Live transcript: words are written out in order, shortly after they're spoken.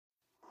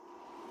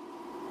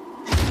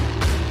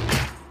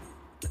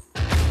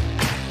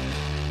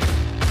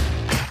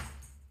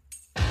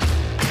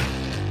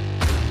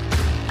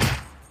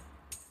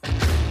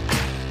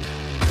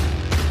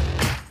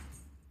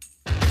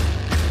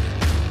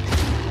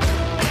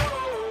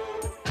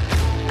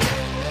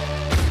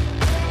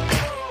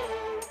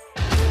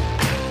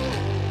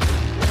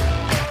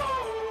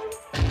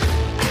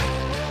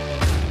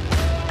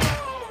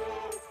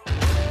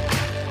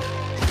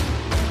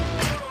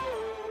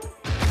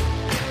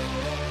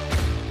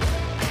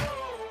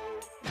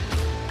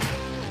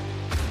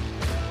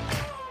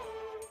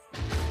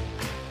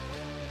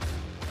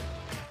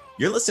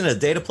You're listening to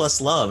Data Plus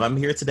Love. I'm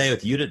here today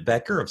with Judit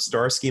Bekker of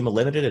Star Schema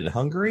Limited in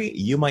Hungary.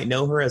 You might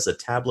know her as a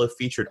Tableau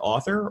featured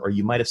author, or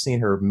you might have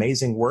seen her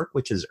amazing work,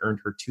 which has earned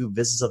her 2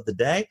 visits of the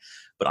day.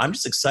 But I'm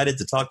just excited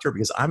to talk to her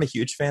because I'm a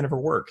huge fan of her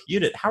work.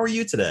 Judit, how are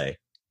you today?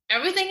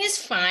 Everything is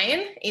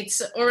fine.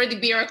 It's already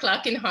beer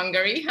o'clock in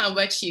Hungary. How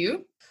about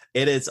you?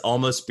 It is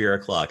almost beer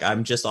o'clock.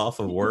 I'm just off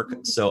of work,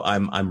 so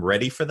I'm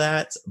ready for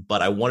that.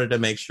 But I wanted to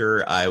make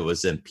sure I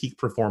was in peak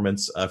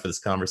performance for this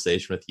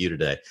conversation with you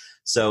today.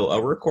 So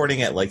we're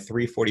recording at like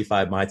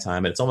 3:45 my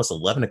time, and it's almost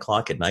 11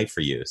 o'clock at night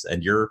for you.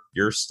 And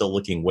you're still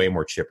looking way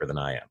more chipper than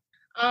I am.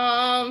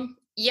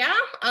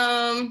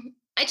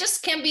 I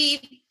just can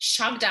be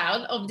shocked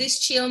out of this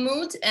chill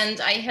mood, and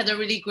I had a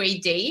really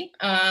great day,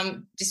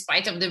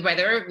 despite of the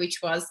weather, which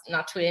was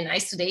not really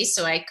nice today,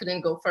 so I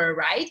couldn't go for a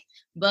ride.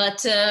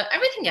 But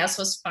everything else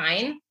was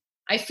fine.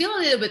 I feel a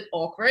little bit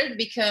awkward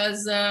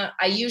because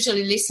I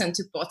usually listen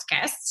to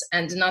podcasts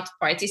and not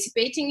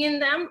participating in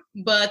them,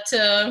 but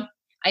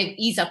I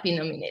ease up in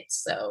a minute,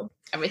 so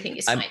everything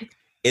is fine.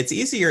 It's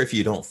easier if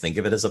you don't think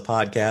of it as a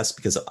podcast,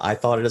 because if I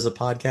thought it as a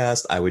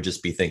podcast, I would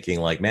just be thinking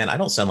like, man, I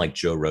don't sound like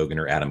Joe Rogan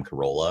or Adam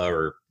Carolla,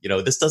 or,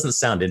 this doesn't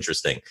sound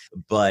interesting.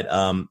 But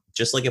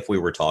just like if we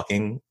were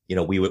talking,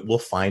 we'll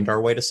find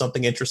our way to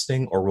something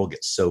interesting, or we'll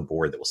get so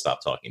bored that we'll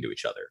stop talking to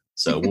each other.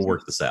 So we'll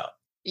work this out.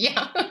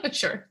 Yeah,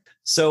 sure.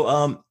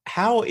 So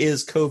how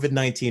is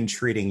COVID-19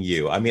 treating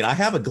you? I mean, I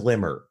have a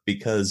glimmer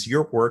because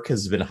your work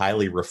has been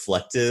highly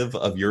reflective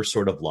of your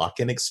sort of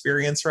lock-in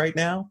experience right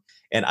now.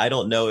 And I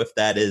don't know if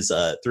that is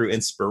through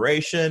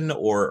inspiration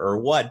or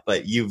what,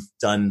 but you've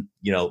done,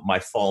 My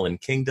Fallen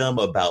Kingdom,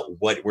 about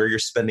where you're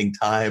spending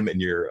time in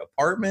your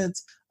apartment.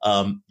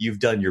 You've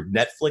done your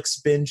Netflix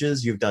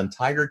binges. You've done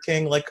Tiger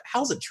King. Like,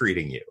 how's it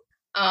treating you?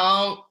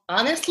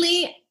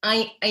 Honestly,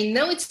 I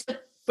know it's a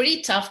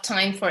pretty tough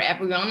time for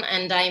everyone,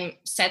 and I'm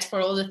sad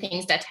for all the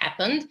things that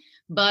happened.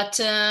 But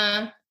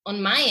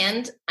on my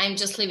end, I'm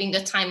just living the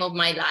time of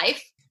my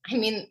life. I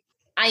mean,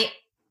 I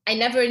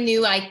never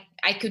knew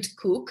I could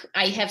cook.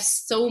 I have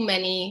so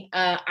many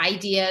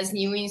ideas,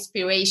 new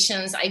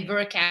inspirations. I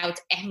work out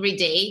every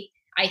day.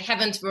 I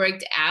haven't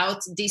worked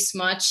out this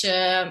much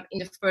in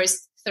the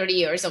first 30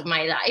 years of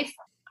my life.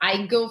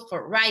 I go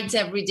for rides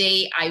every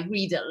day. I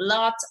read a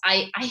lot.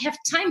 I have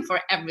time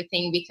for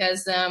everything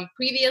because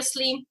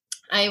previously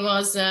I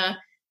was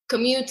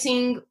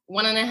commuting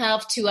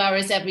 1.5, 2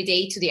 hours every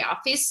day to the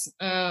office.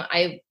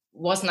 I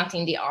was not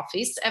in the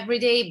office every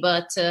day,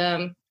 but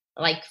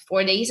like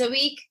 4 days a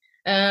week.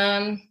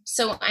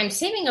 So I'm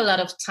saving a lot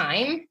of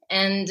time,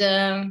 and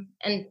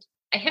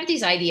I have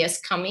these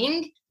ideas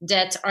coming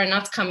that are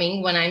not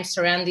coming when I'm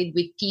surrounded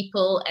with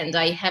people and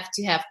I have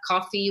to have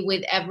coffee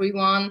with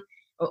everyone,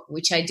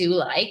 which I do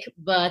like.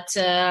 But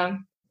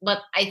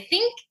I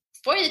think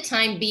for the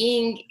time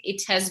being,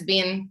 it has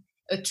been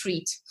a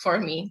treat for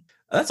me.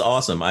 That's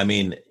awesome. I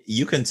mean,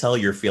 you can tell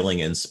you're feeling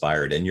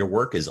inspired, and your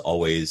work is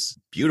always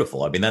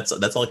beautiful. I mean, that's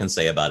all I can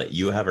say about it.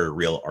 You have a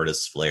real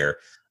artist's flair.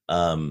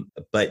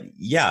 But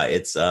yeah,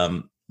 it's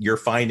you're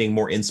finding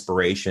more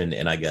inspiration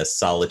in, I guess,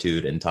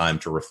 solitude and time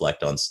to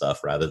reflect on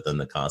stuff rather than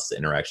the constant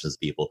interactions with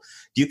people.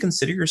 Do you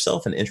consider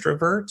yourself an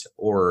introvert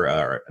or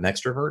an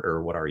extrovert,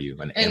 or what are you,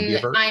 an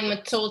ambivert? I'm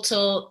a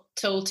total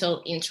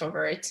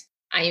introvert.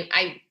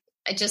 I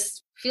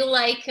just feel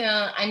like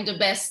I'm the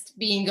best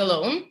being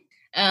alone.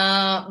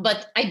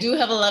 But I do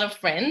have a lot of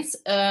friends.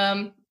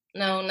 No,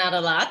 not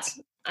a lot.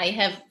 I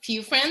have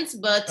few friends,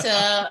 but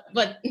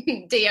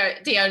they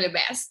are the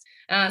best.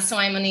 So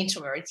I'm an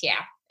introvert,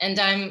 yeah, and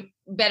I'm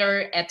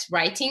better at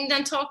writing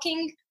than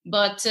talking,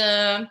 but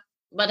I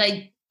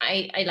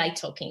like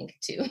talking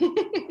too.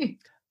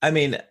 I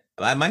mean,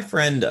 my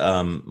friend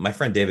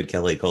David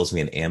Kelly calls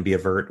me an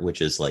ambivert,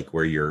 which is like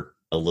where you're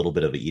a little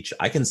bit of each.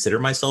 I consider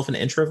myself an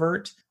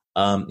introvert.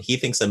 He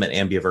thinks I'm an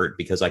ambivert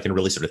because I can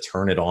really sort of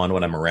turn it on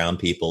when I'm around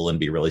people and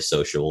be really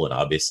social. And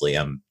obviously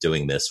I'm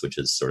doing this, which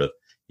is sort of,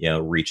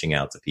 reaching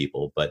out to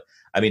people. But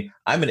I mean,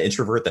 I'm an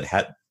introvert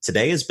that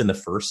today has been the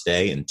first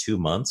day in 2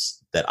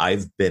 months that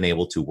I've been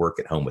able to work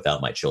at home without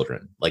my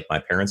children. Like, my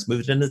parents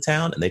moved into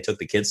town and they took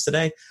the kids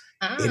today.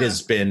 It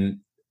has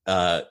been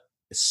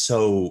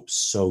so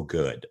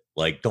good.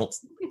 Like,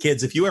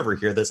 kids, if you ever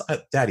hear this,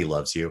 Daddy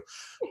loves you,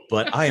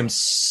 but I am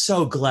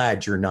so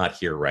glad you're not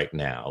here right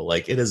now.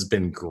 Like, it has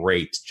been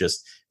great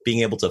just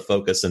being able to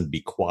focus and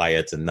be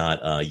quiet and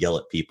not yell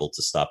at people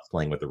to stop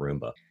playing with the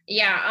Roomba.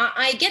 Yeah,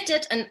 I get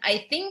it. And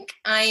I think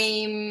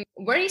I'm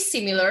very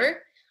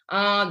similar.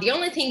 The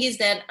only thing is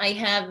that I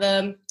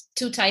have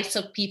 2 types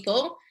of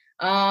people.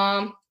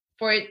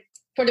 For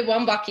the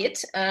one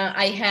bucket,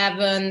 I have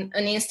an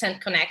instant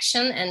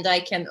connection and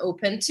I can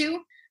open to.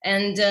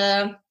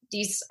 And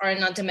these are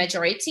not the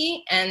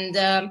majority.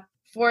 And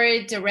for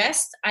the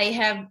rest, I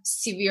have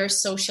severe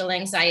social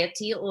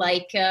anxiety.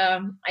 Like,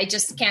 I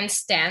just can't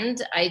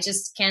stand. I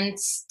just can't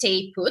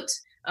stay put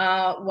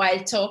while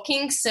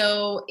talking.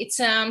 So it's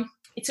a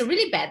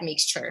really bad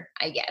mixture,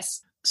 I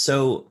guess.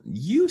 So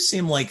you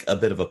seem like a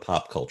bit of a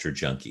pop culture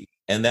junkie.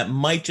 And that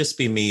might just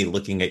be me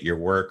looking at your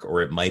work,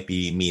 or it might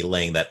be me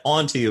laying that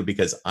onto you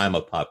because I'm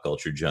a pop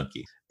culture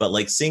junkie. But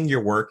like seeing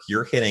your work,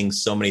 you're hitting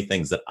so many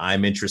things that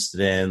I'm interested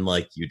in.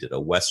 Like you did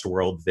a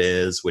Westworld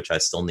viz, which I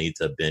still need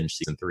to binge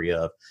season 3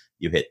 of.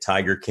 You hit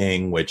Tiger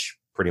King, which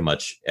pretty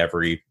much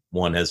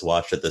everyone has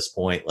watched at this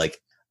point. Like,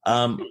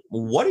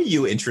 what are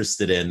you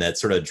interested in that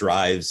sort of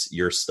drives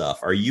your stuff?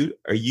 Are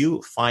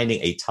you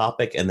finding a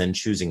topic and then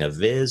choosing a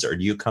viz, or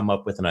do you come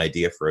up with an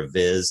idea for a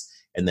viz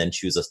and then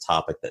choose a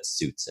topic that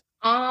suits it?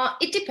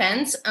 It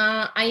depends.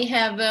 I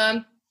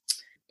have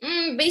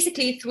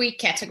basically 3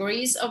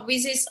 categories of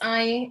vizes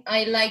I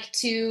like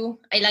to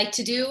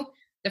do.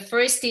 The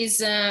first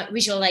is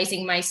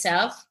visualizing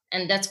myself,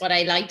 and that's what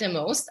I like the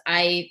most.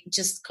 I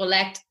just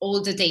collect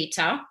all the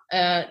data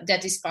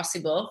that is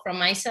possible from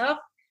myself.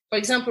 For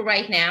example,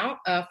 right now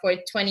for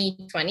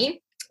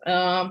 2020,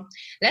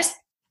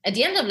 at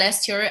the end of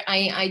last year,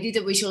 I did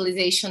a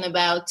visualization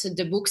about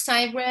the books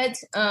I've read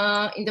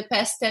in the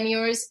past 10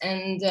 years.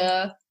 And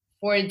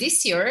for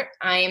this year,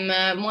 I'm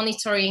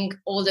monitoring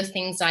all the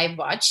things I've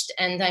watched,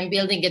 and I'm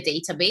building a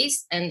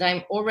database, and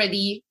I'm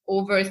already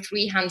over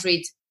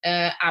 300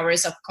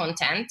 hours of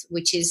content,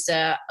 which is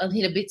a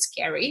little bit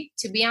scary,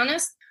 to be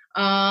honest.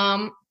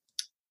 I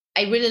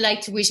really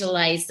like to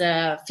visualize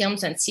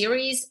films and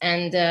series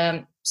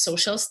and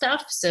social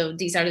stuff. So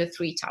these are the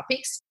 3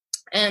 topics.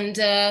 And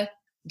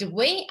the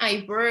way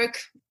I work,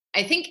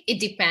 I think it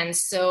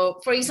depends. So,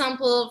 for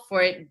example,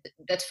 for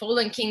that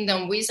Fallen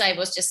Kingdom Wiz, I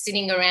was just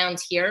sitting around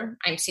here.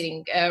 I'm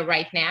sitting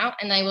right now,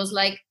 and I was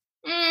like,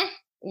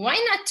 why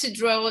not to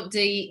draw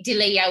the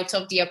layout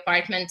of the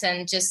apartment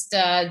and just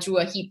drew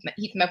a heat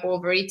map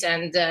over it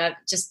and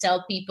just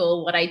tell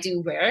people what I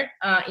do where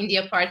in the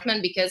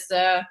apartment, because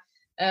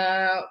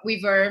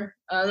we were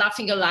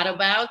laughing a lot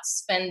about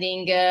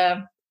spending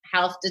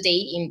half the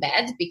day in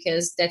bed,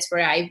 because that's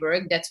where I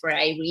work, that's where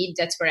I read,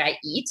 that's where I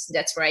eat,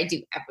 that's where I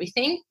do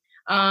everything.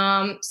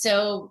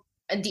 So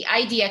the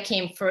idea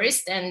came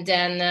first, and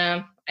then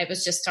I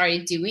was just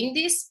started doing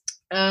this.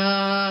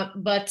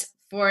 But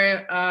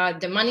for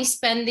the money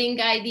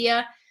spending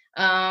idea,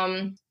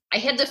 I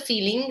had the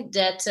feeling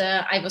that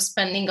I was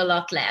spending a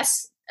lot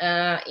less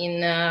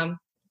in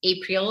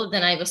April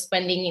than I was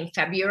spending in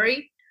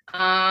February.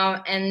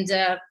 And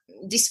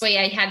this way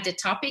I had the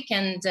topic,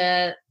 and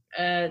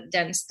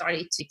then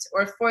started to,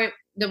 or for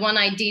the one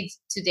I did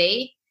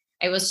today,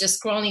 I was just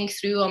scrolling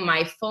through on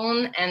my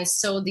phone and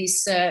saw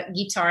this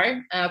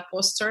guitar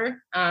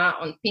poster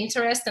on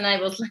Pinterest, and I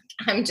was like,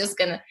 I'm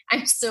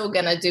so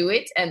gonna do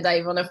it, and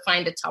I want to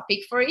find a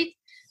topic for it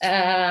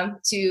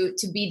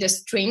to be the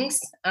strings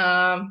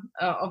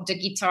of the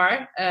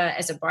guitar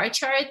as a bar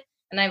chart.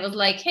 And I was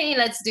like, hey,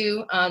 let's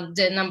do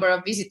the number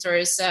of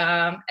visitors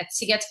at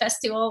Sziget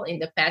Festival in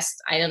the past,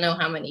 I don't know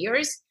how many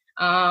years.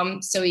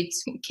 So it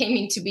came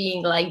into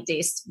being like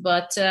this,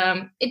 but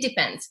it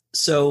depends.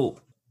 So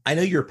I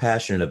know you're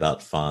passionate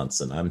about fonts,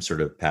 and I'm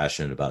sort of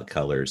passionate about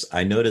colors.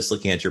 I noticed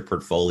looking at your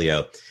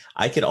portfolio,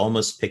 I could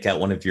almost pick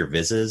out one of your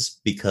vises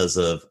because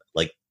of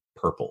like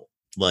purple.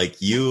 Like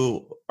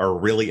you are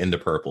really into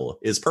purple.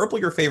 Is purple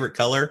your favorite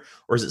color,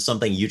 or is it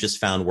something you just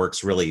found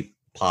works really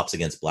pops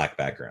against black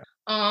background?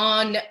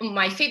 No,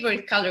 my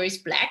favorite color is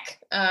black,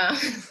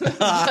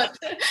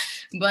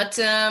 but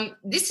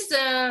this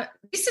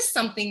is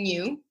something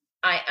new.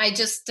 I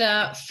just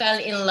fell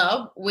in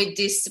love with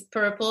this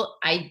purple.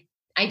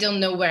 I don't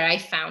know where I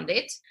found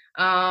it,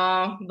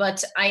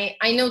 but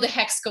I know the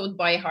hex code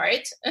by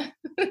heart,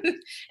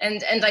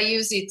 and I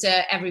use it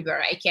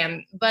everywhere I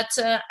can. But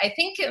I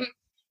think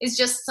it's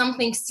just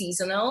something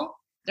seasonal.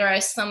 There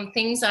are some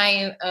things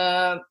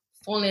I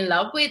fall in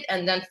love with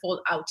and then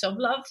fall out of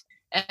love.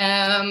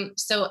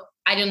 So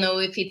I don't know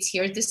if it's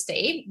here to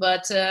stay,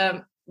 but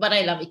I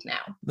love it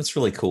now. That's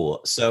really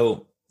cool.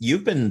 So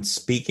you've been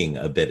speaking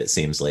a bit, it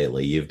seems,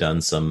 lately. You've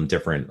done some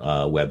different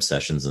web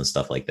sessions and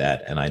stuff like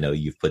that. And I know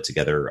you've put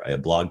together a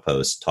blog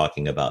post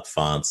talking about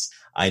fonts.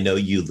 I know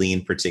you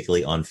lean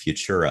particularly on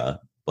Futura,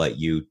 but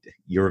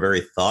you're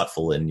very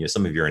thoughtful in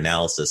some of your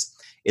analysis.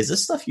 Is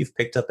this stuff you've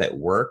picked up at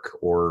work,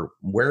 or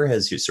where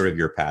has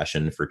your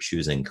passion for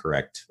choosing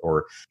correct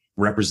or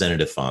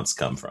representative fonts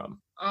come from?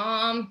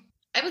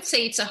 I would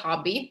say it's a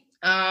hobby.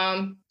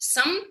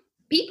 Some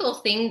people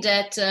think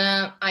that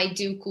I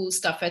do cool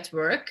stuff at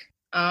work,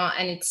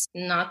 and it's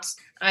not.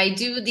 I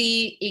do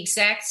the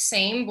exact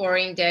same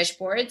boring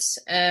dashboards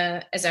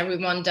as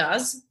everyone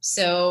does.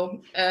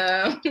 So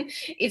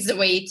it's the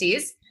way it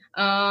is.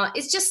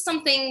 It's just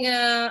something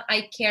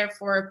I care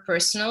for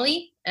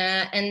personally.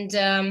 And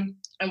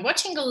I'm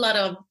watching a lot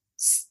of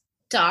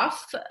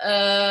stuff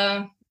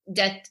that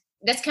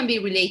can be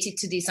related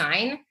to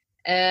design.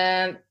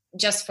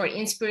 Just for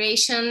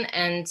inspiration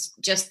and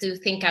just to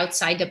think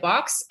outside the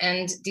box.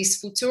 And these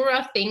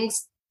Futura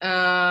things,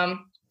 I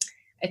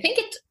think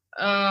it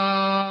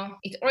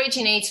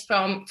originates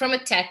from a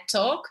TED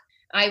talk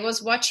I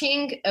was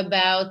watching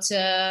about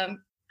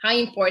how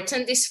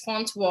important this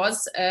font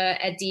was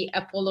at the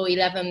Apollo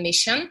 11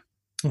 mission,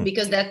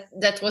 because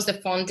that was the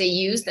font they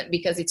used,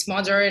 because it's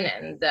modern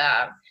and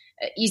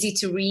easy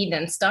to read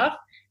and stuff.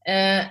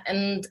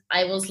 And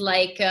I was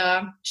like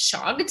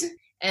shocked.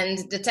 And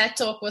the TED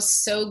Talk was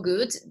so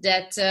good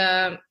that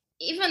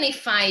even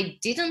if I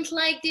didn't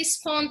like this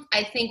font,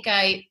 I think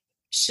I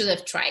should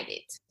have tried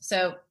it.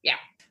 So yeah.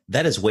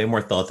 That is way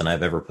more thought than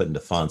I've ever put into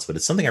fonts, but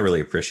it's something I really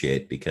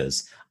appreciate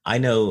because I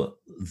know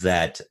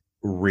that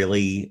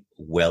really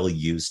well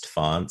used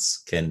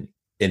fonts can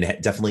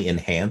definitely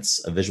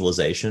enhance a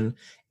visualization,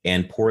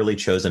 and poorly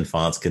chosen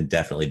fonts can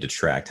definitely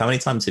detract. How many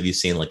times have you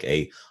seen like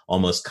a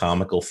almost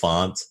comical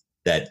font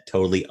that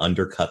totally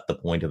undercut the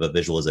point of a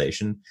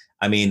visualization?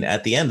 I mean,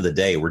 at the end of the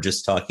day, we're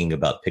just talking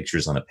about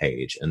pictures on a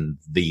page, and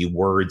the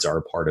words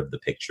are part of the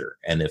picture.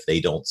 And if they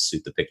don't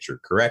suit the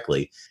picture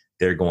correctly,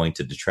 they're going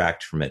to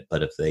detract from it.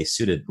 But if they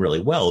suit it really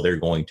well, they're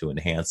going to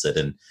enhance it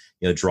and,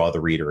 you know, draw the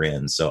reader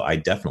in. So I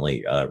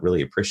definitely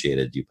really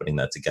appreciated you putting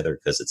that together,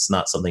 because it's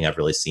not something I've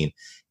really seen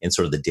in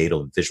sort of the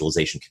data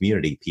visualization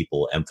community,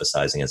 people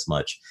emphasizing as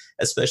much,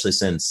 especially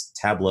since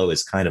Tableau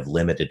is kind of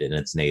limited in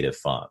its native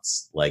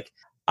fonts. Like,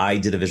 I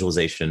did a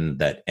visualization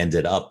that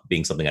ended up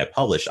being something I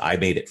published. I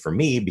made it for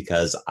me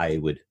because I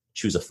would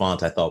choose a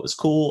font I thought was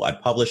cool,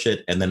 I'd publish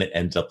it, and then it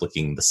ended up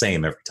looking the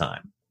same every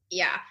time.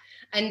 Yeah.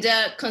 And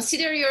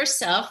consider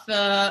yourself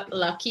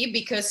lucky,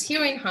 because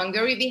here in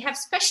Hungary, we have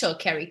special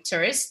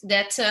characters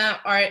that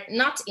are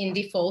not in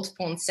default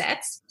font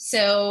sets.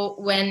 So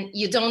when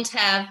you don't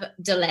have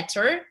the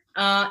letter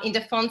in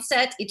the font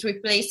set, it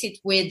replaces it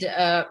with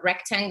a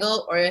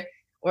rectangle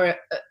or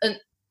a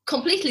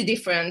completely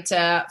different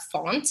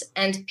font.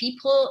 And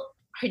people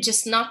are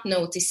just not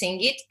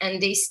noticing it,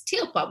 and they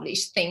still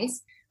publish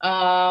things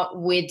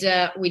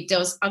with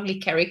those ugly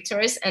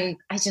characters. And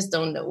I just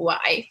don't know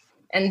why.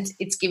 And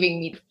it's giving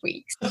me the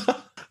freaks.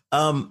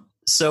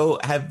 So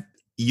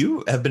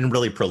you have been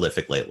really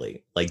prolific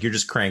lately? Like, you're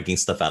just cranking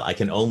stuff out. I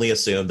can only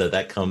assume that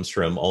that comes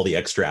from all the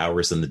extra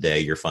hours in the day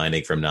you're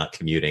finding from not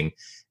commuting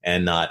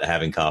and not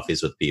having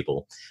coffees with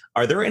people.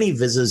 Are there any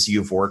vises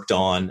you've worked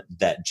on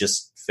that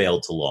just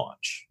failed to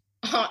launch?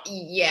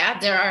 Yeah,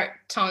 there are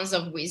tons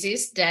of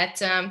whizzes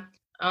that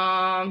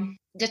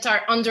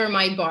are under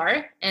my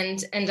bar,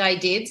 and I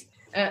did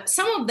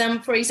some of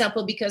them, for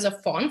example, because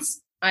of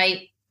fonts.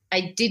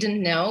 I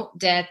didn't know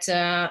that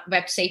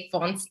website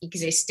fonts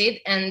existed,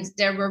 and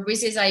there were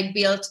whizzes I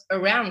built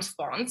around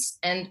fonts,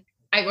 and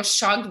I was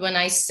shocked when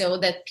I saw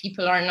that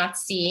people are not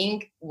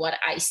seeing what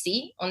I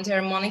see on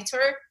their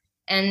monitor.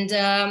 And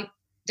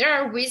there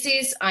are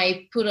whizzes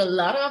I put a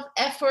lot of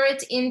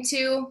effort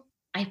into.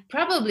 I'm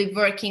probably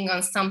working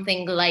on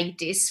something like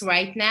this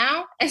right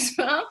now as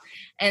well.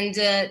 And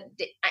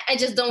I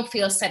just don't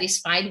feel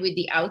satisfied with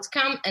the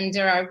outcome. And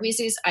there are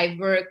whizzes I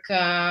work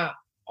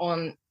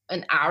on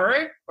an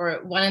hour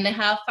or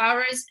 1.5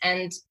 hours,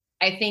 and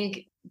I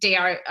think they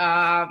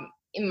are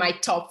in my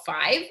top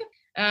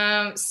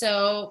 5.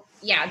 So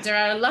yeah, there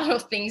are a lot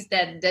of things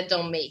that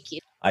don't make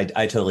it. I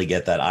totally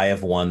get that. I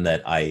have one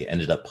that I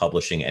ended up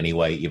publishing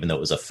anyway, even though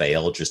it was a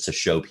fail, just to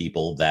show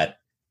people that,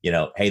 you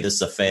know, hey, this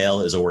is a fail,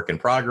 is a work in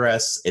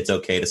progress. It's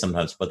okay to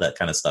sometimes put that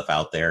kind of stuff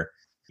out there,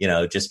 you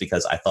know, just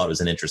because I thought it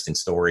was an interesting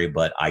story,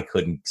 but I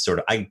couldn't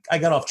I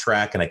got off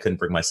track and I couldn't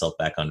bring myself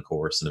back on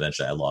course. And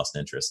eventually I lost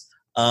interest.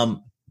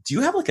 Do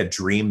you have like a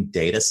dream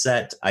data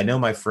set? I know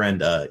my friend,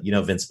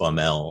 Vince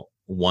Baumel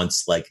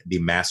wants like the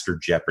Master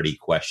Jeopardy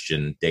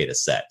question data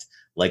set,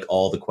 like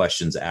all the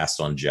questions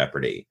asked on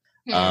Jeopardy.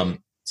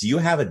 Do you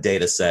have a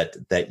data set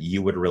that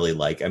you would really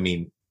like? I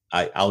mean,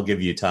 I'll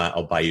give you time.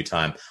 I'll buy you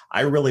time.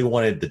 I really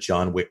wanted the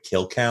John Wick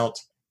kill count,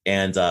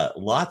 and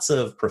lots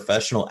of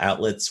professional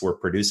outlets were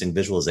producing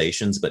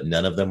visualizations, but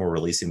none of them were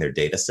releasing their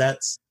data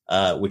sets,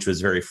 which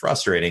was very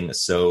frustrating.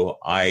 So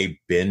I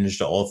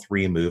binged all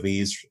 3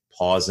 movies,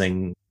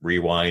 pausing,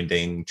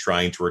 rewinding,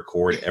 trying to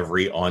record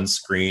every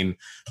on-screen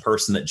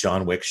person that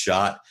John Wick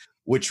shot,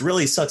 which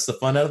really sucks the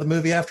fun out of the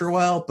movie after a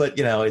while. But,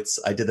 you know,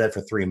 I did that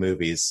for 3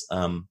 movies.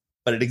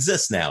 But it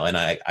exists now, and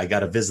I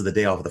got a visit the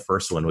day off of the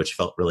first one, which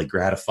felt really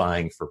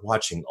gratifying for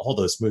watching all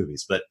those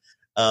movies. But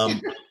yeah,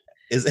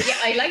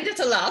 I liked it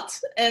a lot,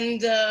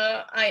 and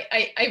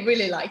I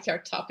really like your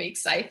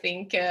topics. I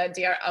think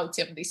they are out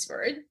of this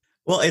world.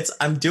 Well,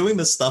 I'm doing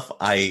the stuff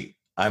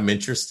I'm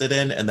interested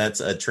in, and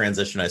that's a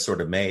transition I sort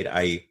of made.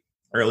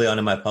 Early on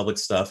in my public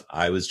stuff,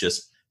 I was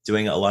just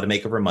doing a lot of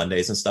Makeover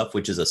Mondays and stuff,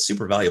 which is a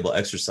super valuable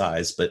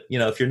exercise. But, you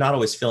know, if you're not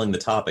always feeling the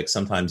topic,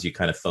 sometimes you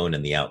kind of phone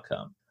in the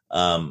outcome.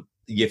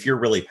 If you're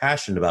really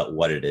passionate about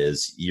what it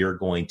is, you're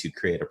going to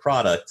create a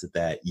product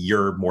that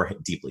you're more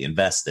deeply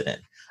invested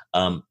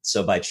in.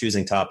 So by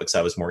choosing topics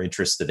I was more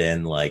interested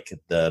in, like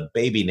the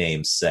baby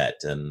name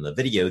set and the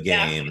video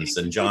games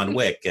and John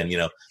Wick and, you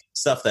know,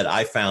 stuff that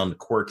I found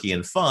quirky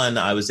and fun,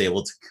 I was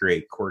able to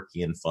create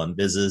quirky and fun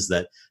vizzes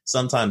that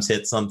sometimes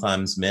hit,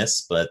 sometimes miss,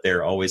 but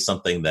they're always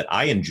something that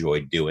I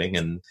enjoyed doing.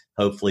 And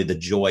hopefully the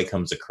joy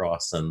comes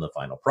across in the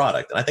final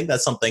product. And I think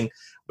that's something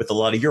with a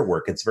lot of your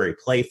work. It's very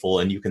playful,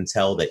 and you can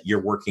tell that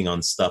you're working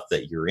on stuff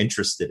that you're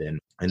interested in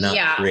and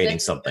not creating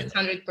something.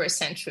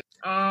 100% true.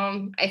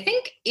 I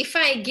think if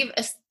I give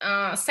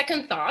a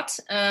second thought,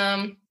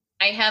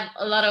 I have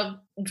a lot of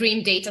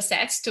dream data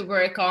sets to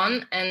work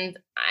on, and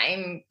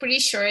I'm pretty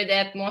sure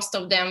that most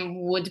of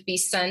them would be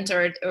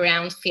centered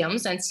around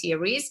films and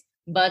series.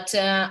 But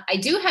I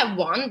do have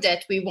one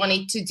that we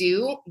wanted to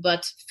do,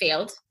 but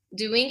failed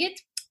doing it.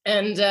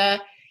 And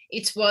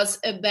it was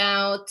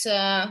about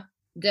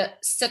the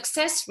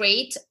success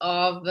rate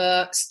of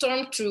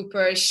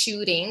stormtrooper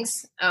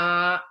shootings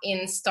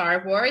in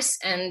Star Wars,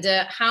 and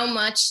how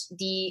much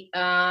the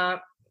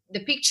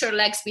picture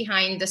lags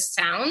behind the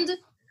sound.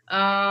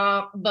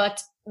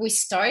 But we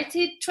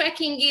started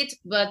tracking it,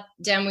 but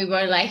then we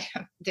were like,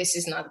 this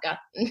is not good.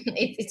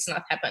 It's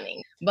not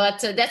happening.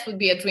 But that would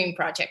be a dream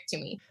project to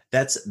me.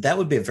 That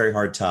would be a very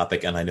hard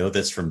topic. And I know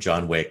this from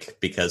John Wick,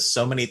 because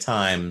so many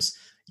times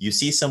you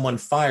see someone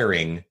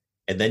firing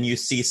and then you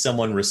see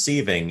someone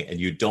receiving and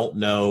you don't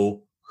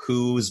know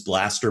whose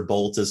blaster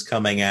bolt is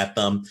coming at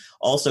them.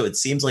 Also, it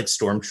seems like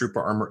stormtrooper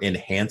armor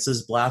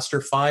enhances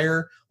blaster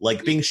fire.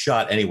 Like being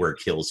shot anywhere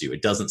kills you.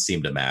 It doesn't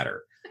seem to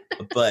matter.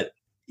 But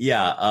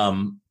yeah,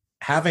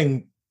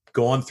 having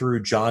gone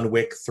through John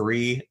Wick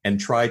 3 and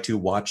try to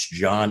watch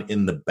John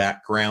in the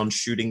background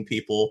shooting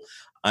people,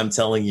 I'm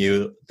telling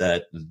you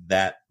that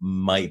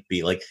might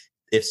be like,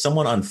 if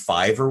someone on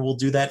Fiverr will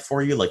do that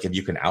for you, like if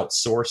you can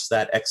outsource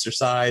that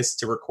exercise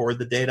to record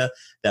the data,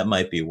 that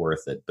might be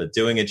worth it. But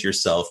doing it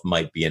yourself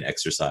might be an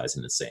exercise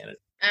in insanity.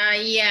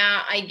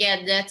 Yeah, I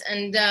get that.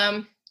 And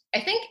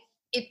I think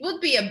it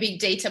would be a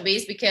big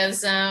database,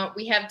 because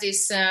we have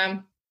this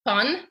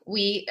fun.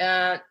 We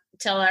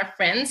tell our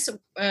friends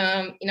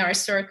in our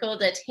circle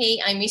that, hey,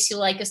 I miss you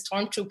like a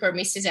stormtrooper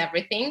misses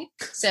everything.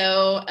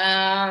 So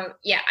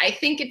yeah, I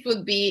think it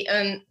would be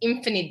an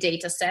infinite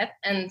data set.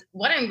 And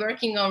what I'm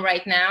working on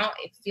right now,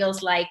 it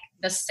feels like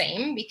the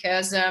same,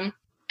 because I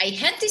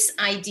had this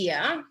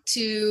idea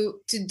to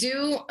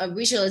do a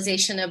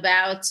visualization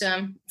about,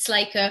 it's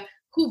like a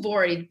who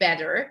wore it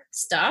better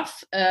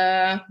stuff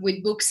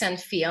with books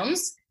and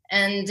films.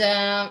 And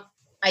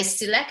I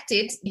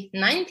selected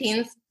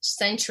 19th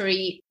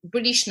century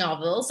British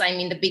novels, I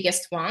mean the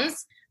biggest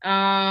ones,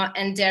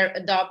 and their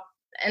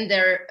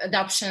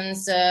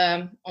adoptions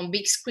on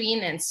big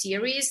screen and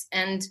series.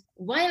 And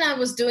while I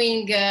was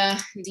doing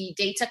the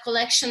data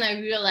collection, I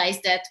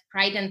realized that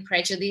Pride and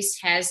Prejudice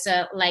has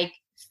like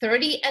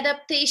 30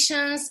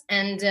 adaptations,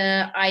 and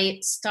I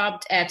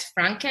stopped at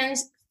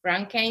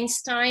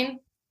Frankenstein.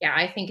 Yeah,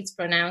 I think it's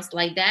pronounced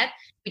like that,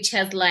 which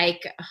has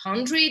like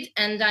 100,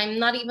 and I'm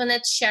not even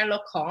at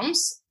Sherlock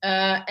Holmes,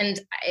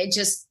 and I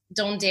just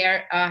don't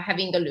dare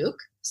having a look.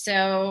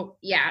 So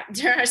yeah,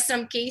 there are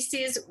some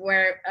cases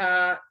where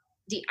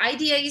the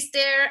idea is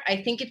there.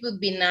 I think it would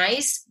be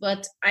nice,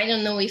 but I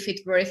don't know if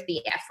it's worth the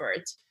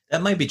effort.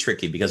 That might be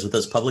tricky, because with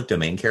those public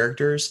domain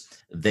characters,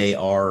 they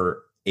are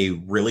a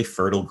really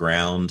fertile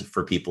ground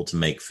for people to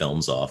make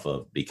films off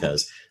of,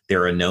 because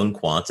they're a known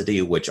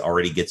quantity, which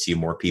already gets you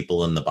more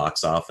people in the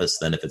box office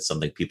than if it's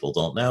something people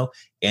don't know,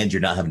 and you're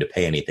not having to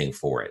pay anything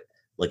for it.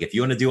 Like if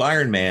you want to do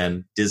Iron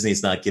Man,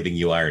 Disney's not giving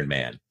you Iron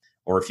Man.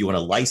 Or if you want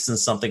to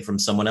license something from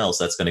someone else,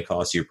 that's going to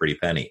cost you a pretty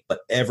penny.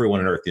 But everyone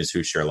on earth knows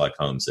who Sherlock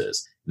Holmes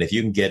is. And if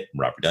you can get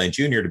Robert Downey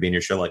Jr. to be in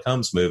your Sherlock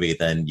Holmes movie,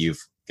 then you've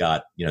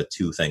got,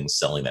 two things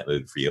selling that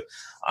movie for you.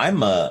 I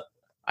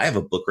have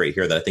a book right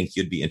here that I think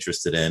you'd be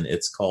interested in.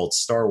 It's called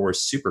Star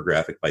Wars Super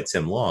Graphic by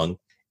Tim Long.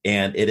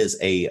 And it is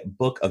a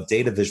book of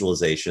data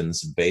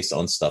visualizations based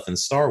on stuff in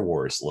Star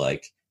Wars,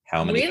 like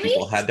how many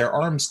people had their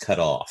arms cut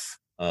off.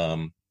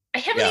 I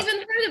haven't even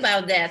heard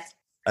about that.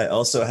 I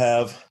also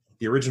have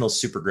the original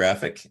Super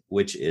Graphic,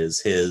 which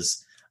is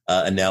his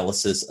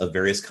analysis of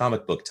various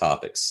comic book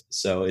topics.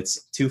 So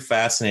it's two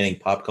fascinating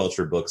pop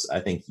culture books I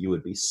think you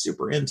would be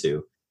super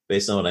into,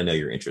 based on what I know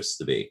your interests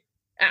to be.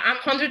 I'm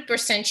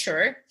 100%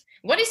 sure.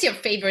 What is your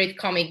favorite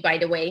comic, by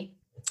the way?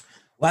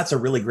 Well, that's a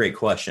really great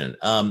question.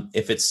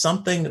 If it's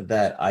something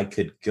that I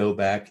could go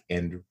back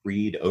and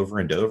read over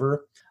and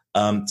over,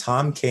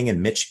 Tom King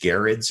and Mitch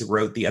Gerads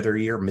wrote the other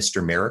year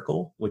Mr.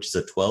 Miracle, which is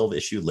a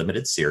 12-issue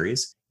limited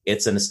series.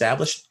 It's an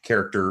established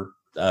character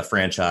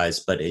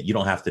franchise, but you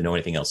don't have to know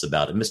anything else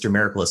about it. Mr.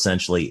 Miracle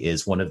essentially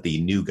is one of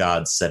the New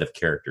Gods set of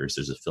characters.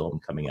 There's a film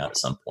coming out at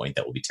some point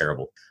that will be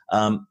terrible.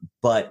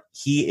 But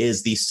he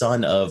is the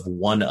son of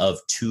one of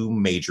two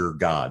major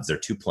gods. There are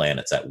two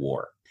planets at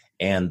war.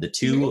 And the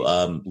two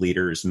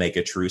leaders make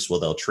a truce where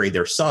they'll trade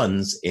their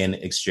sons in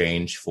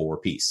exchange for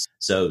peace.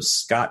 So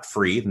Scott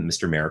Free,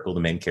 Mr. Miracle, the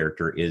main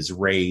character, is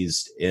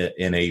raised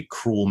in a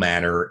cruel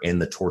manner in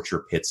the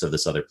torture pits of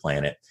this other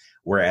planet.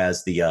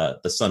 Whereas the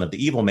son of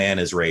the evil man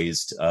is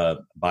raised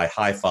by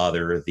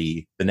Highfather,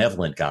 the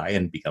benevolent guy,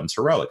 and becomes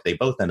heroic. They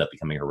both end up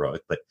becoming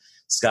heroic, but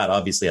Scott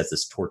obviously has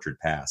this tortured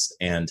past.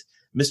 And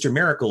Mr.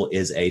 Miracle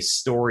is a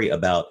story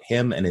about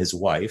him and his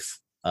wife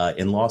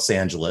in Los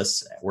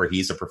Angeles, where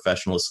he's a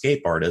professional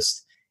escape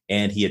artist,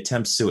 and he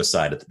attempts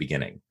suicide at the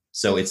beginning.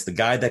 So it's the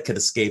guy that could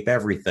escape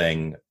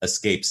everything,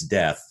 escapes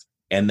death,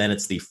 and then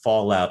it's the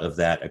fallout of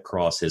that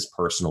across his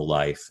personal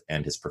life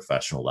and his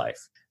professional life.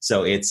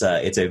 So it's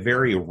a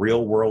very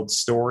real world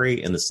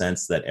story in the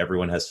sense that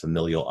everyone has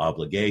familial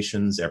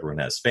obligations, everyone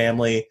has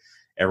family,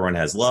 everyone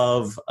has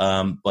love,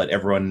 but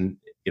everyone,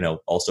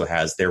 also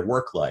has their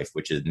work life,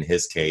 which in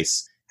his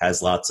case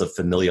has lots of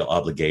familial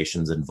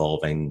obligations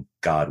involving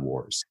God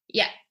wars.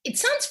 Yeah, it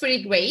sounds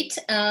pretty great.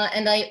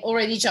 And I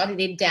already jotted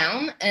it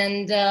down.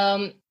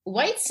 And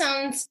why it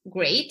sounds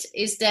great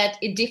is that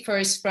it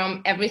differs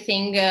from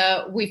everything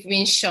we've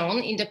been shown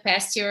in the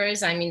past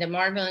years. I mean, the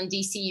Marvel and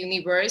DC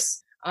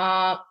universe.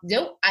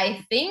 Though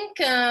I think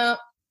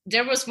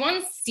there was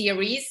one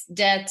series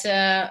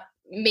that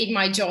made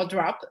my jaw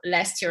drop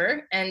last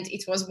year, and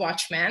it was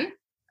Watchmen.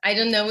 I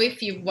don't know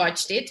if you've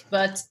watched it,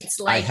 but it's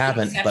like I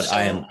haven't, but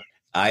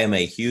I am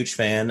a huge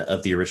fan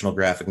of the original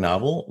graphic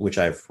novel, which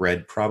I've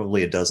read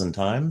probably a dozen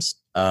times,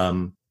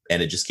 and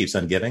it just keeps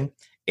on giving.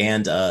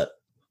 And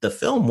the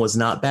film was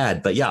not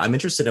bad, but yeah, I'm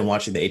interested in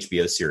watching the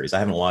HBO series. I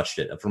haven't watched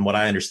it. From what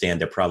I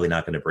understand, they're probably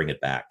not going to bring it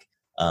back.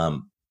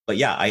 But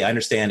yeah, I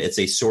understand it's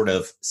a sort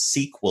of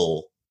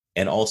sequel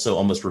and also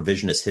almost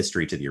revisionist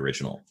history to the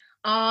original.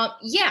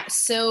 Yeah,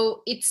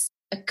 so it's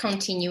a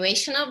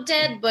continuation of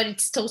that, but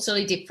it's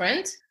totally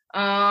different.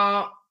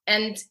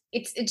 And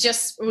it's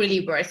just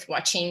really worth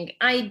watching.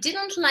 I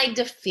didn't like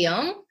the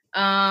film,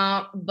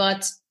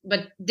 but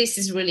this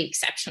is really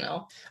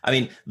exceptional. I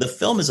mean, the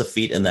film is a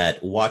feat in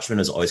that Watchmen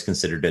is always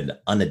considered an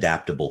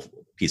unadaptable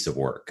piece of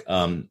work.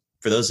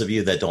 For those of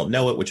you that don't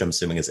know it, which I'm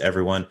assuming is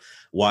everyone,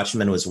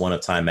 Watchmen was one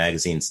of Time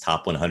Magazine's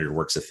top 100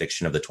 works of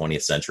fiction of the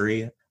 20th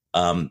century.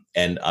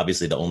 And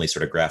obviously the only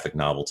sort of graphic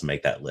novel to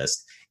make that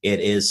list. It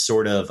is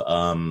sort of,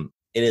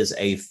 it is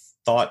a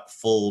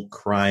thoughtful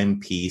crime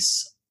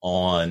piece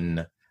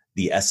on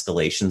the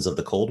escalations of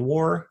the Cold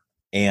War.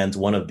 And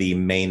one of the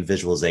main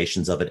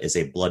visualizations of it is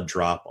a blood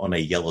drop on a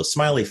yellow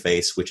smiley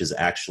face, which is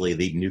actually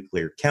the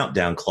nuclear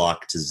countdown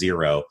clock to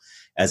zero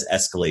as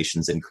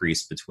escalations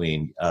increase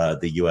between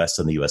the U.S.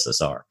 and the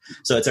USSR.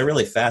 So it's a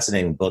really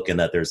fascinating book in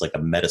that there's like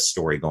a meta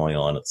story going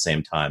on at the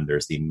same time.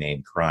 There's the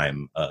main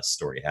crime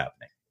story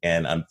happening.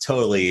 And I'm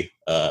totally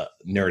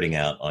nerding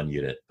out on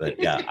Judit.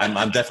 But yeah,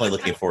 I'm definitely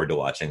looking forward to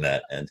watching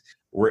that. And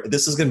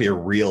this is going to be a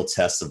real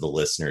test of the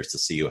listeners to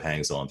see who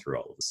hangs on through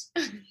all of this.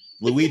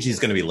 Luigi's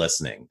going to be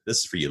listening. This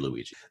is for you,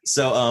 Luigi.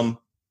 So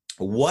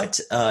what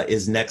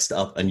is next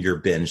up on your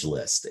binge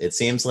list? It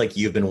seems like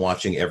you've been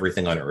watching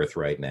everything on Earth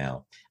right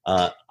now.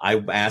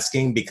 I'm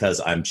asking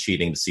because I'm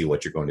cheating to see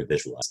what you're going to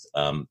visualize.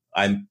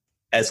 I'm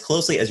as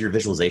closely as your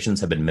visualizations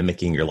have been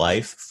mimicking your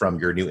life, from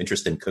your new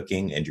interest in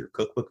cooking and your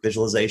cookbook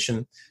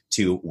visualization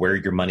to where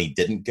your money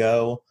didn't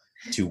go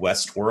to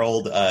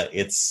Westworld.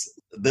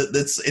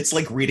 It's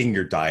like reading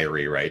your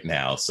diary right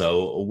now.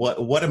 So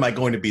what am I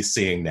going to be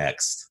seeing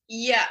next?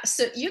 Yeah,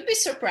 so you'd be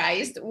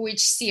surprised which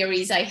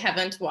series I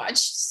haven't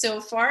watched so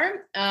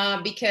far,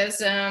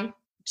 because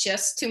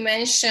just to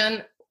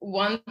mention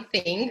one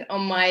thing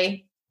on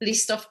my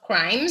list of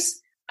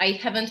crimes, I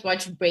haven't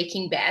watched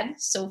Breaking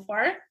Bad so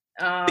far.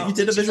 You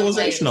did a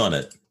visualization on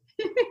it.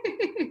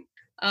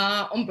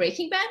 On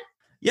Breaking Bad?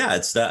 Yeah,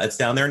 it's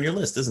down there on your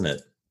list, isn't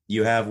it?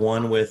 You have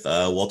one with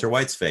Walter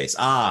White's face.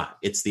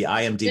 It's the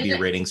IMDb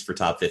ratings for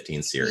top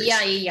 15 series.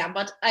 Yeah.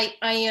 But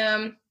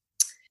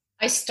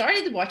I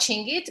started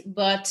watching it,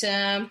 but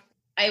I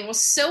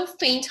was so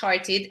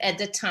faint-hearted at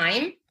the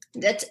time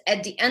that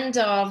at the end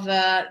of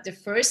the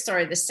first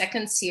or the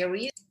second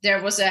series,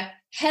 there was a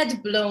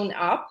head blown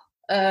up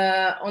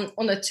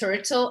on a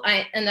turtle.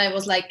 I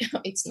was like,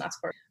 it's not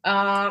for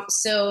me.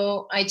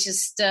 So I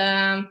just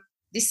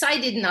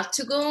decided not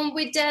to go on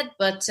with that,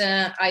 but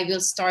I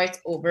will start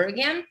over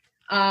again.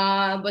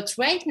 But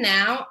right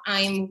now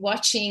I'm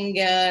watching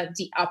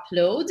The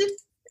Upload,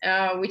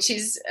 which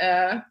is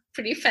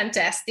pretty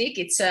fantastic.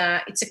 It's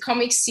a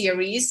comic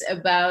series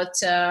about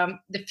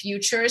the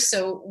future.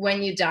 So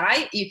when you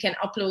die, you can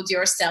upload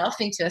yourself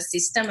into a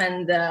system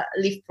and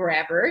live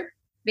forever,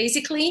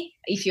 basically,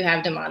 if you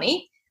have the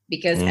money,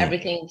 because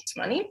everything is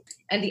money.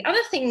 And the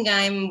other thing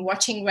I'm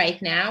watching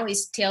right now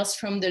is Tales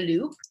from the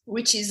Loop,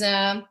 which is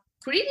a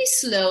pretty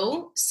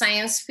slow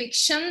science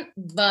fiction,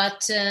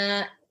 but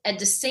at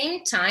the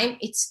same time,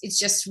 it's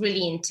just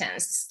really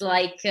intense. It's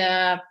like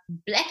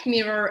Black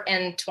Mirror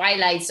and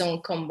Twilight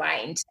Zone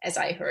combined, as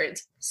I heard.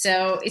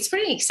 So it's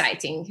pretty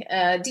exciting.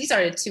 These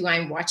are the two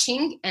I'm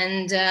watching.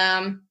 And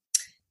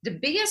the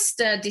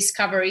biggest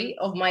discovery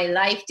of my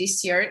life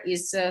this year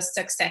is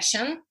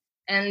Succession.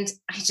 And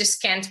I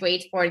just can't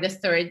wait for the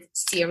third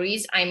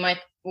series. I might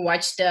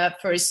watch the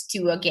first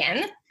two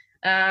again.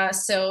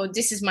 So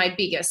this is my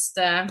biggest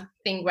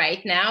thing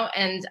right now,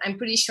 and I'm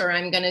pretty sure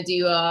I'm gonna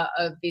do a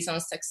this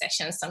on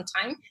Succession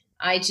sometime.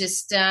 I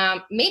just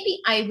maybe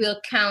I will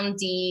count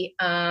the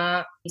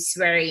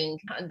swearing,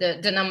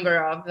 the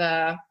number of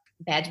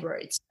bad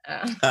words.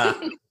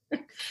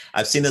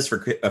 I've seen this for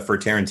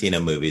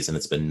Tarantino movies, and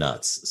it's been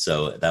nuts.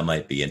 So that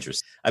might be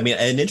interesting. I mean,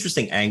 an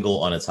interesting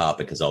angle on a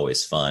topic is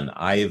always fun.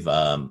 I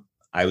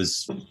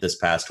was this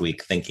past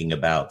week thinking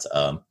about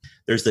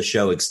there's the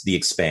show The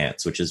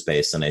Expanse, which is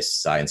based on a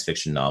science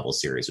fiction novel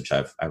series, which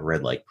I've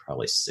read like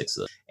probably 6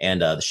 of them.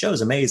 And the show is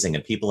amazing.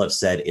 And people have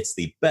said it's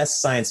the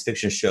best science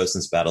fiction show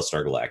since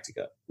Battlestar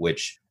Galactica,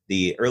 which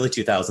the early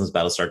 2000s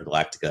Battlestar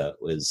Galactica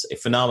was a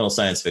phenomenal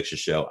science fiction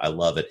show. I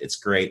love it. It's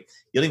great.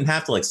 You don't even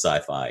have to like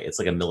sci-fi. It's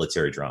like a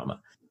military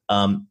drama.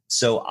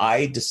 So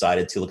I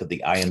decided to look at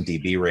the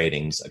IMDb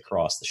ratings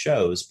across the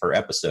shows per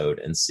episode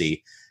and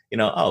see,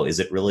 is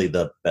it really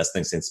the best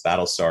thing since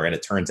Battlestar? And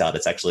it turns out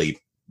it's actually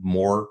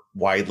more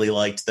widely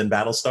liked than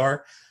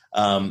Battlestar.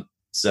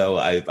 So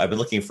I've been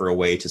looking for a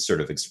way to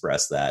sort of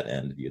express that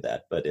and view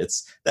that, but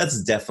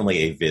that's definitely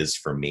a viz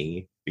for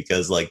me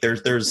because like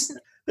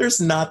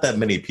there's not that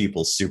many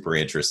people super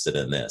interested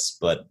in this,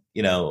 but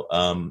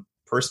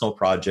personal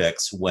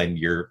projects when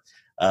you're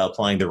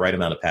applying the right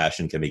amount of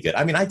passion can be good.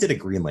 I mean, I did a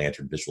Green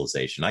Lantern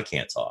visualization. I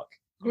can't talk.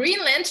 Green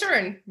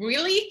Lantern,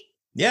 really?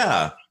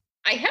 Yeah.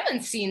 I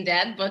haven't seen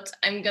that, but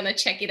I'm gonna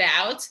check it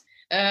out.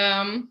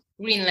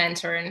 Green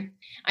Lantern.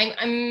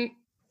 I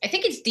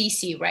think it's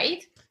DC,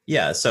 right?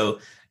 Yeah, so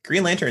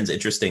Green Lantern's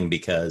interesting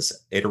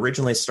because it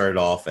originally started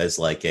off as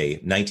like a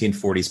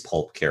 1940s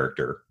pulp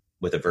character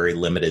with a very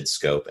limited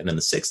scope. And in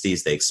the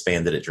 60s, they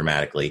expanded it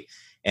dramatically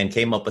and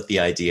came up with the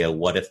idea,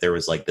 what if there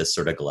was like this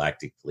sort of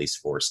galactic police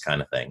force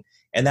kind of thing?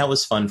 And that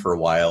was fun for a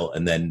while.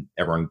 And then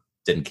everyone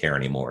didn't care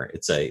anymore.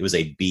 It was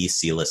a B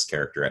C-list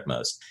character at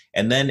most.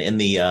 And then in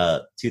the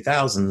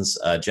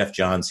 2000s, Jeff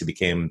Johns, who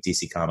became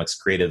DC Comics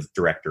creative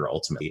director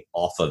ultimately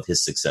off of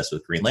his success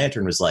with Green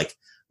Lantern, was like,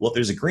 well, if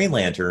there's a Green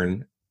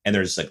Lantern and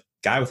there's a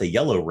guy with a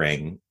yellow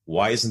ring,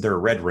 why isn't there a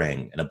red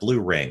ring and a blue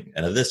ring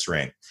and a this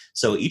ring?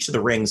 So each of the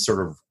rings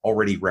sort of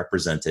already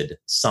represented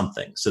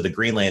something. So the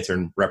Green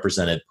Lantern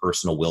represented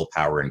personal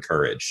willpower and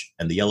courage,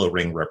 and the yellow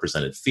ring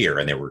represented fear,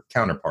 and they were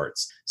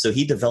counterparts. So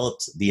he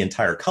developed the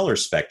entire color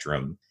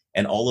spectrum,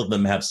 and all of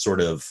them have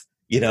sort of,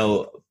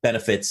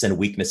 benefits and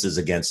weaknesses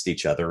against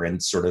each other,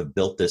 and sort of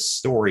built this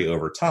story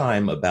over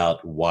time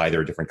about why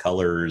there are different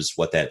colors,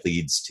 what that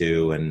leads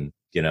to, and,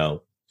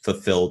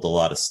 fulfilled a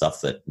lot of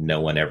stuff that no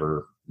one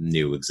ever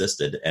knew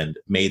existed, and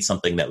made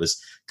something that was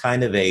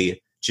kind of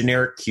a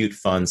generic, cute,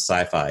 fun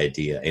sci-fi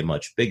idea a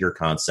much bigger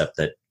concept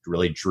that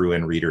really drew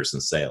in readers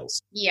and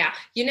sales. Yeah.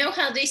 You know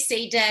how they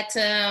say that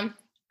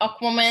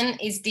Aquaman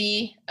is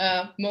the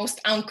most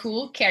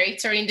uncool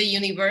character in the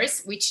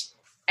universe, which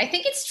I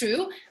think it's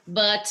true,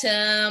 but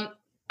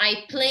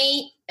I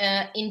play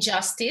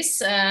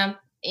Injustice on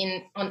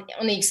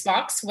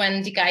Xbox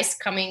when the guy's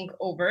coming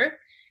over,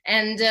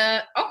 and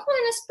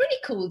Aquaman is pretty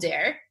cool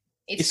there.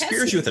 He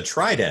spears you with a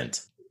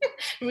trident.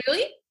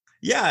 Really?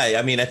 Yeah,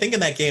 I mean, I think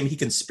in that game he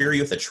can spear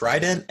you with a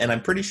trident, and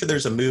I'm pretty sure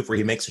there's a move where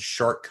he makes a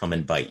shark come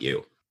and bite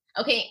you.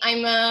 Okay,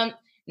 I'm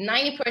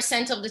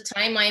 90% of the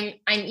time I'm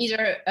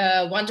either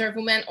Wonder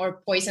Woman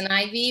or Poison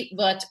Ivy,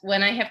 but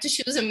when I have to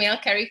choose a male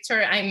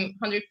character, I'm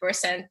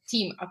 100%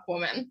 Team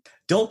Aquaman.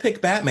 Don't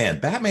pick Batman.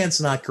 Batman's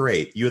not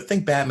great. You would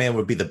think Batman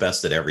would be the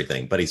best at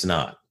everything, but he's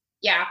not.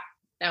 Yeah,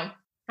 no,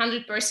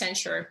 100%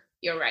 sure.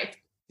 You're right.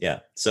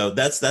 Yeah, so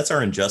that's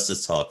our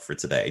Injustice talk for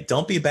today.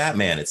 Don't be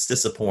Batman. It's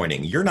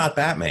disappointing. You're not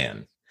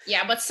Batman.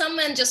 Yeah, but some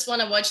men just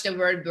want to watch the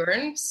world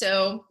burn.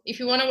 So if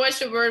you want to watch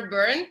the world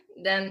burn,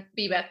 then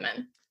be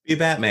Batman. Be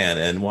Batman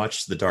and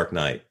watch The Dark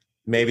Knight.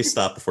 Maybe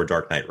stop before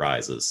Dark Knight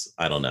Rises.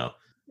 I don't know.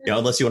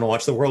 Unless you want to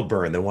watch the world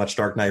burn, then watch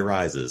Dark Knight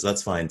Rises.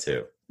 That's fine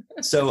too.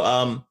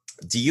 So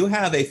do you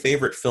have a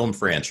favorite film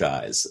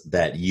franchise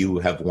that you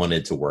have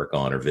wanted to work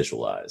on or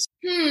visualize?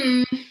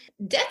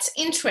 That's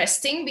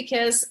interesting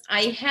because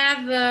I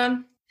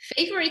have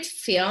favorite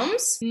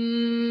films,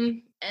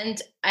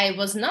 and I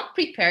was not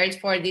prepared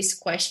for this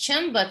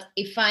question. But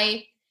if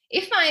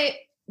I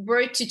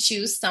were to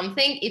choose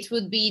something, it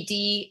would be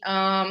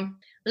the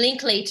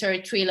Linklater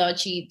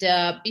trilogy,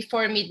 the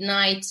Before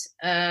Midnight.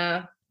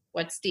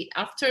 What's the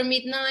After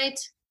Midnight?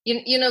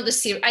 You know the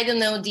series. I don't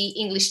know the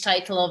English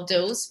title of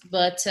those,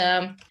 but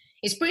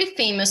it's pretty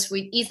famous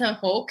with Ethan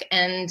Hawke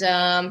and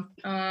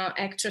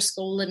actress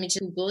called, let me just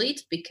Google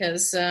it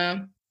because...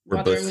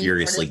 we're both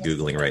furiously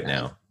Googling right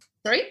now.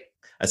 Sorry?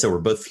 I said we're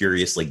both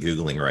furiously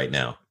Googling right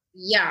now.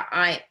 Yeah,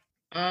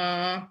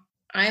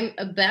 I'm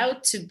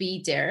about to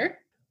be there.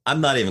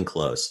 I'm not even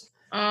close.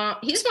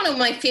 He's one of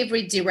my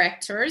favorite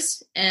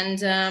directors,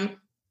 and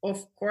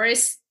of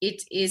course,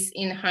 it is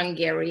in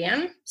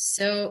Hungarian.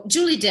 So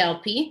Julie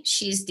Delpy,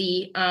 she's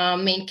the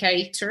main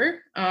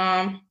character.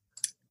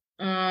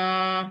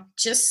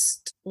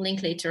 Just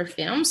Linklater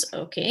films.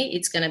 Okay,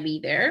 it's gonna be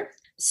there.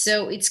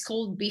 So it's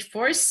called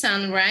Before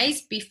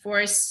Sunrise,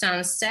 Before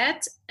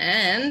Sunset,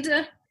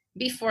 and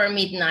Before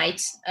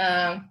Midnight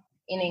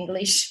in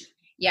English.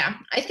 Yeah,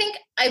 I think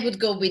I would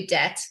go with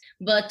that.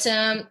 But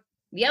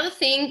the other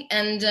thing,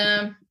 and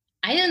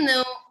I don't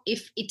know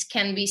if it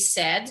can be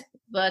said,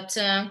 but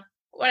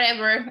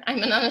whatever,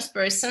 I'm an honest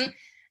person.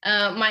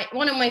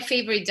 One of my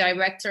favorite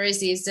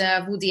directors is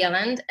Woody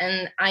Allen,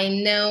 and I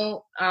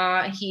know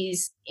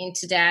he's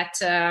into that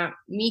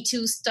Me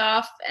Too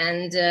stuff,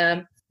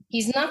 and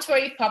he's not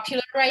very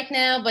popular right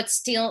now, but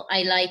still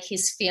I like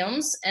his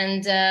films,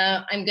 and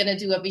I'm going to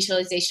do a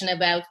visualization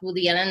about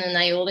Woody Allen, and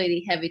I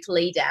already have it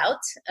laid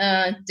out,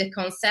 the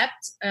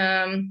concept.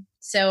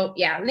 So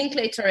yeah,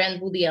 Linklater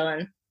and Woody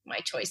Allen. my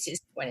choices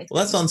when it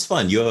Well, that comes. sounds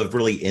fun. You have a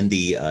really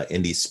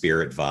indie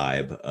spirit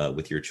vibe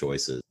with your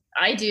choices.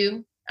 I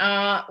do.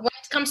 When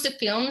it comes to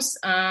films,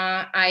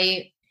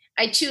 I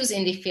choose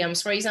indie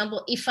films. For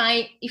example, if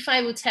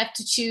I would have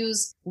to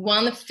choose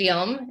one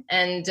film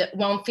and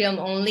one film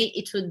only,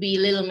 it would be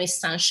Little Miss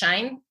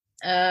Sunshine.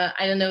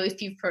 I don't know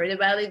if you've heard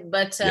about it,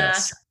 but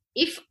Yes.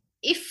 if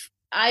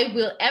I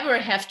will ever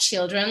have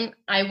children,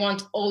 I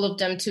want all of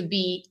them to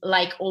be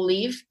like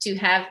Olive, to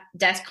have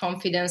that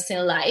confidence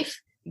in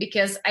life,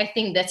 because I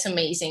think that's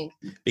amazing.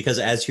 Because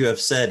as you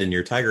have said in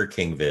your Tiger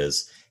King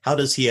viz, how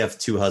does he have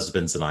 2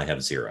 husbands and I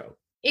have 0?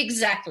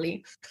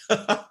 Exactly.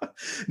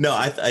 No,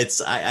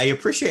 I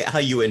appreciate how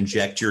you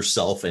inject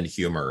yourself and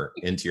humor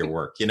into your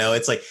work. You know,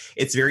 it's like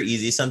it's very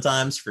easy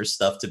sometimes for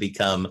stuff to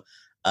become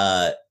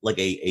like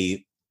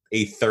a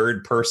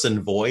third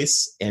person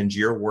voice, and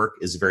your work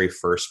is very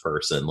first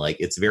person. Like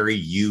it's very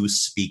you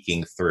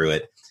speaking through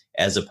it,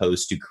 as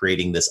opposed to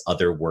creating this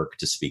other work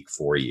to speak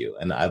for you.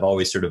 And I've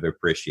always sort of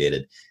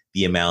appreciated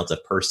the amount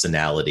of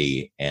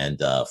personality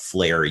and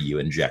flair you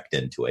inject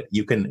into it.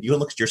 You can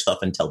look at your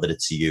stuff and tell that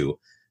it's you,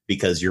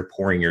 because you're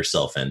pouring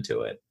yourself into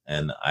it.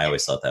 And I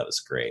always thought that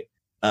was great.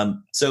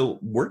 So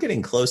we're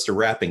getting close to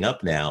wrapping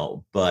up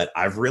now, but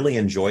I've really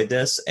enjoyed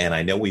this. And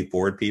I know we've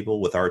bored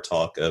people with our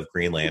talk of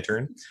Green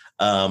Lantern.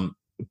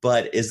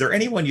 But is there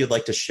anyone you'd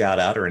like to shout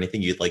out or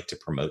anything you'd like to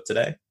promote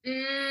today?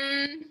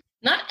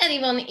 Not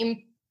anyone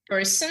in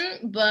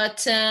person,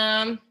 but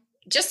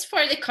just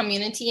for the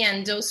community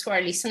and those who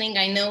are listening.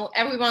 I know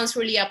everyone's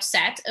really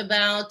upset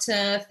about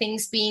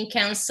things being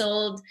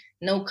canceled,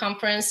 no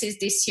conferences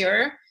this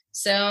year.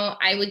 So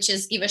I would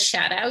just give a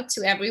shout out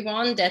to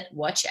everyone that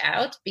watch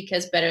out,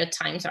 because better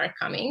times are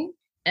coming.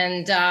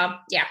 And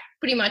yeah,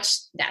 pretty much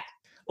that.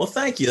 Well,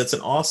 thank you. That's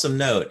an awesome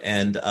note.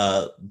 And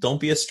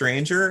don't be a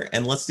stranger.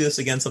 And let's do this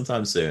again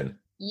sometime soon.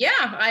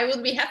 Yeah, I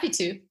would be happy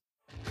to.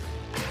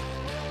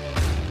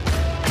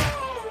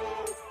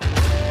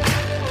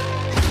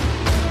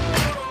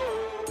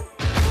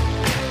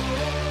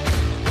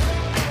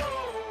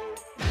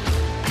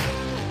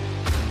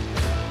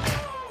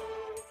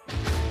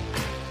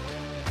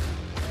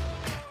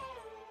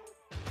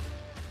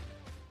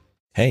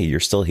 Hey, you're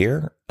still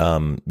here?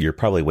 You're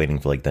probably waiting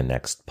for like the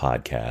next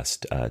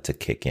podcast to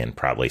kick in,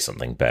 probably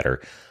something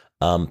better.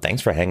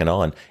 Thanks for hanging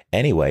on.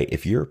 Anyway,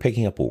 if you're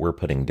picking up what we're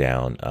putting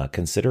down,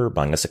 consider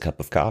buying us a cup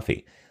of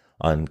coffee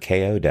on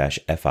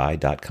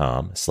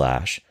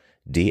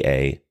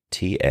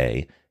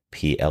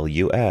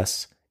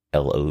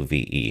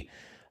ko-fi.com/DATAPLUSLOVE.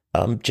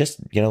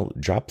 Just,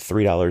 drop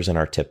 $3 in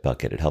our tip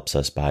bucket. It helps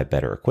us buy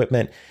better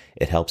equipment.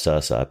 It helps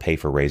us pay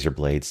for razor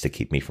blades to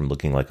keep me from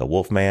looking like a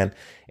wolf man.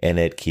 And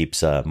it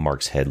keeps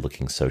Mark's head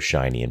looking so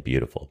shiny and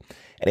beautiful.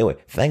 Anyway,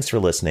 thanks for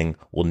listening.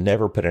 We'll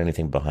never put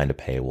anything behind a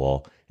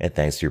paywall. And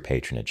thanks for your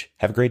patronage.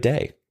 Have a great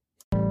day.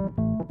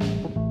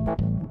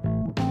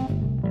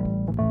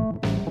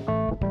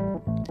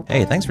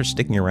 Hey, thanks for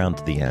sticking around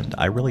to the end.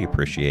 I really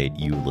appreciate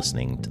you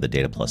listening to the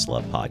Data Plus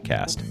Love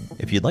podcast.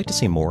 If you'd like to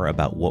see more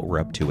about what we're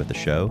up to with the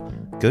show,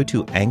 go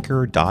to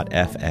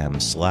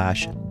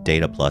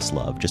anchor.fm/Data Plus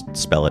Love. Just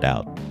spell it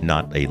out,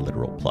 not a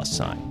literal plus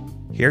sign.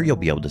 Here you'll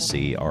be able to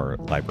see our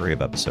library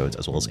of episodes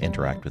as well as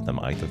interact with them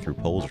either through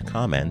polls or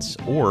comments,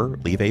 or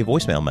leave a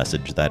voicemail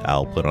message that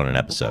I'll put on an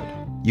episode.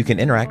 You can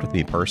interact with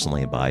me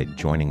personally by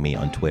joining me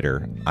on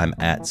Twitter. I'm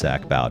at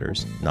Zach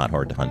Bowders, not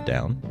hard to hunt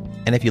down.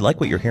 And if you like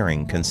what you're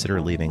hearing,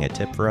 consider leaving a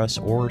tip for us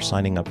or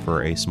signing up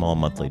for a small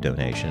monthly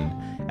donation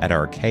at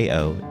our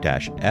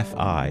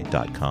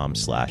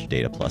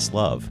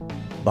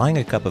ko-fi.com/datapluslove. Buying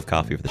a cup of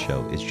coffee for the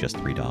show is just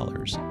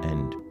 $3,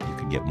 and you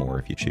can get more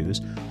if you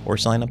choose, or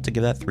sign up to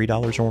give that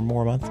 $3 or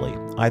more monthly.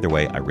 Either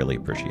way, I really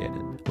appreciate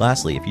it.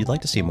 Lastly, if you'd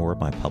like to see more of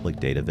my public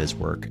data viz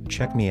work,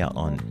 check me out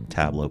on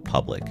Tableau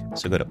Public.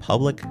 So go to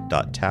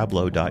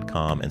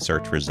public.tableau.com and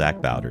search for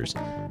Zach Bowders.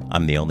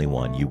 I'm the only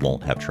one. You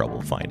won't have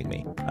trouble finding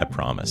me. I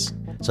promise.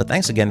 So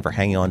thanks again for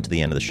hanging on to the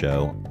end of the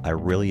show. I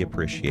really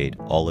appreciate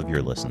all of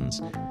your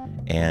listens.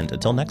 And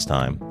until next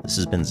time, this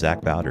has been Zach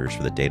Bowders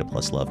for the Data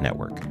Plus Love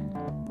Network.